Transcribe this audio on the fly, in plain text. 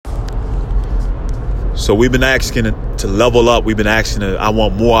So we've been asking to level up. We've been asking I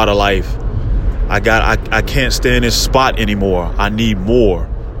want more out of life. I can't stay in this spot anymore. I need more.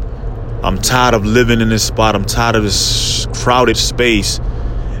 I'm tired of living in this spot. I'm tired of this crowded space.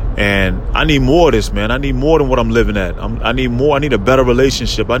 And I need more of this, man. I need more than what I'm living at. I need more. I need a better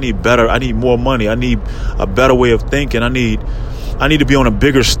relationship. I need more money. I need a better way of thinking. I need to be on a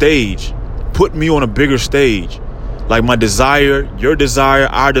bigger stage. Put me on a bigger stage. Like my desire, your desire,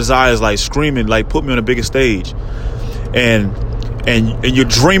 our desire is like screaming, like put me on a bigger stage. And you're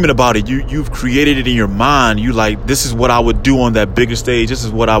dreaming about it. You've created it in your mind. You like, this is what I would do on that bigger stage. This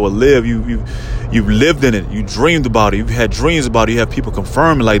is what I would live. You've lived in it. You dreamed about it. You've had dreams about it. You have people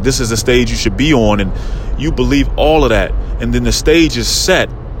confirming like this is the stage you should be on, and you believe all of that. And then the stage is set,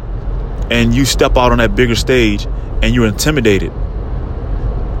 and you step out on that bigger stage, and you're intimidated.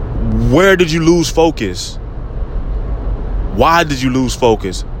 Where did you lose focus? Why did you lose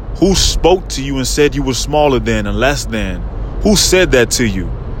focus? Who spoke to you and said you were smaller than and less than? Who said that to you?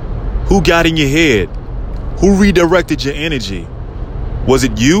 Who got in your head? Who redirected your energy? Was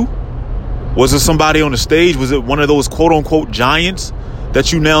it you? Was it somebody on the stage? Was it one of those quote unquote giants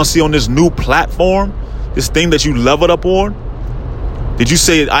that you now see on this new platform? This thing that you leveled up on? Did you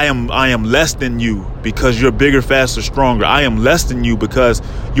say I am less than you because you're bigger, faster, stronger? I am less than you because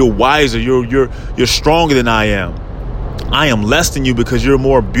you're wiser, you're stronger than I am. I am less than you because you're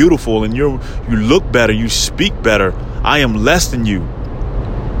more beautiful and you look better, you speak better. I am less than you.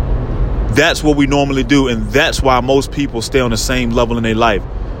 That's what we normally do, and that's why most people stay on the same level in their life.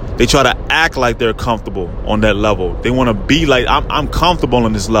 They try to act like they're comfortable on that level. They want to be like, I'm comfortable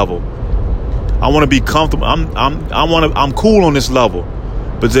on this level. I want to be comfortable. I'm cool on this level.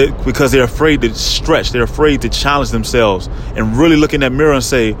 But because they're afraid to stretch, they're afraid to challenge themselves and really look in that mirror and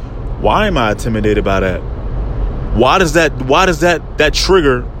say, why am I intimidated by that? Why does that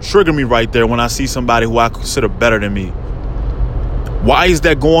trigger me right there when I see somebody who I consider better than me? Why is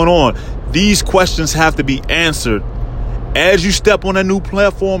that going on? These questions have to be answered as you step on that new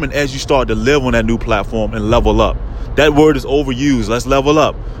platform and as you start to live on that new platform and level up. That word is overused. Let's level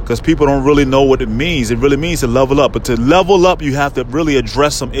up, because people don't really know what it means. It really means to level up. But to level up, you have to really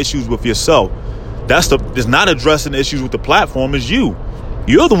address some issues with yourself. It's not addressing the issues with the platform. It's you.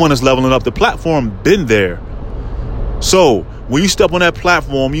 You're the one that's leveling up. The platform been there. So when you step on that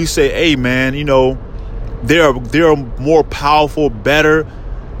platform, you say, hey, man, they're more powerful, better,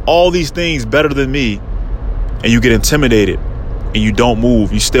 all these things better than me. And you get intimidated and you don't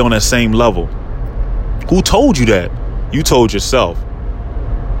move. You stay on that same level. Who told you that? You told yourself.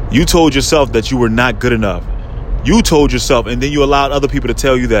 You told yourself that you were not good enough. You told yourself, and then you allowed other people to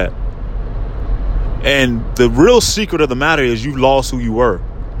tell you that. And the real secret of the matter is you lost who you were.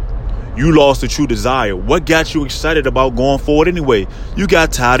 You lost the true desire. What got you excited about going forward anyway? You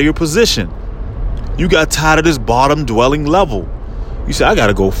got tired of your position. You got tired of this bottom dwelling level. You said, I got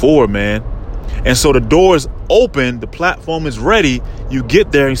to go forward, man. And so the door is open. The platform is ready. You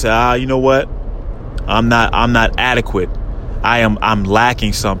get there and you say, you know what? I'm not adequate. I'm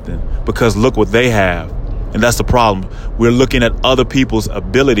lacking something, because look what they have. And that's the problem. We're looking at other people's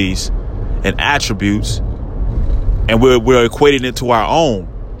abilities and attributes, and we're equating it to our own.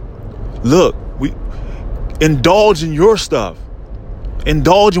 Look, we indulge in your stuff.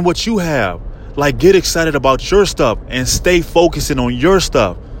 Indulge in what you have. Like, get excited about your stuff and stay focusing on your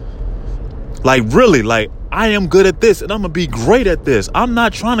stuff. Like, really, like, I am good at this and I'm going to be great at this. I'm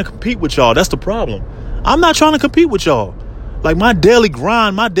not trying to compete with y'all. That's the problem. I'm not trying to compete with y'all. Like, my daily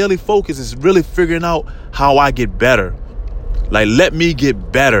grind, my daily focus is really figuring out how I get better. Like, let me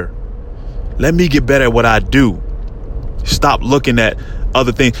get better. Let me get better at what I do. Stop looking at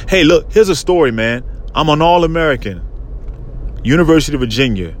other things. Hey, look, here's a story, man. I'm an All-American, University of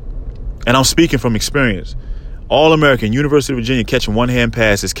Virginia, and I'm speaking from experience. All-American, University of Virginia, catching one-hand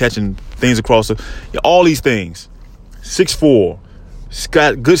passes, catching things across all these things. 6'4",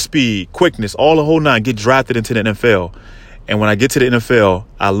 got good speed, quickness, all the whole nine. Get drafted into the NFL. And when I get to the NFL,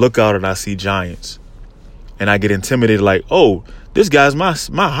 I look out and I see giants. And I get intimidated like, oh, this guy's my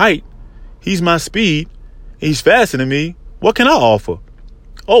height. He's my speed. He's faster than me. What can I offer?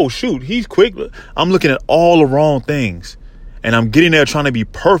 Oh, shoot, he's quick. I'm looking at all the wrong things. And I'm getting there trying to be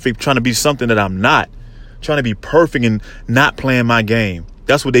perfect, trying to be something that I'm not. Trying to be perfect and not playing my game.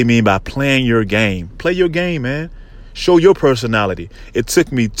 That's what they mean by playing your game. Play your game, man. Show your personality. It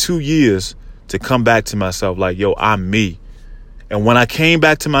took me 2 years to come back to myself like, yo, I'm me. And when I came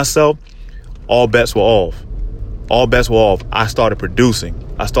back to myself, all bets were off. All bets were off. I started producing.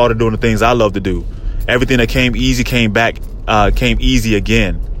 I started doing the things I love to do. Everything that came easy came easy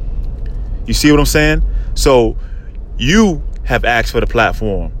again. You see what I'm saying? So you have asked for the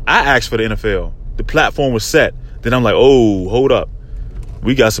platform. I asked for the NFL. the platform was set, then I'm like, oh, hold up.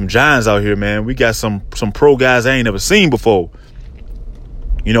 We got some giants out here, man. We got some pro guys I ain't never seen before.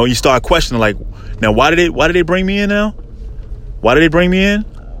 You know, you start questioning, like, now why did they bring me in now? Why did they bring me in?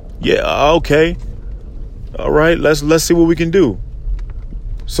 Yeah, okay. All right, let's see what we can do.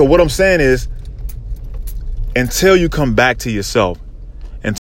 So what I'm saying is, until you come back to yourself,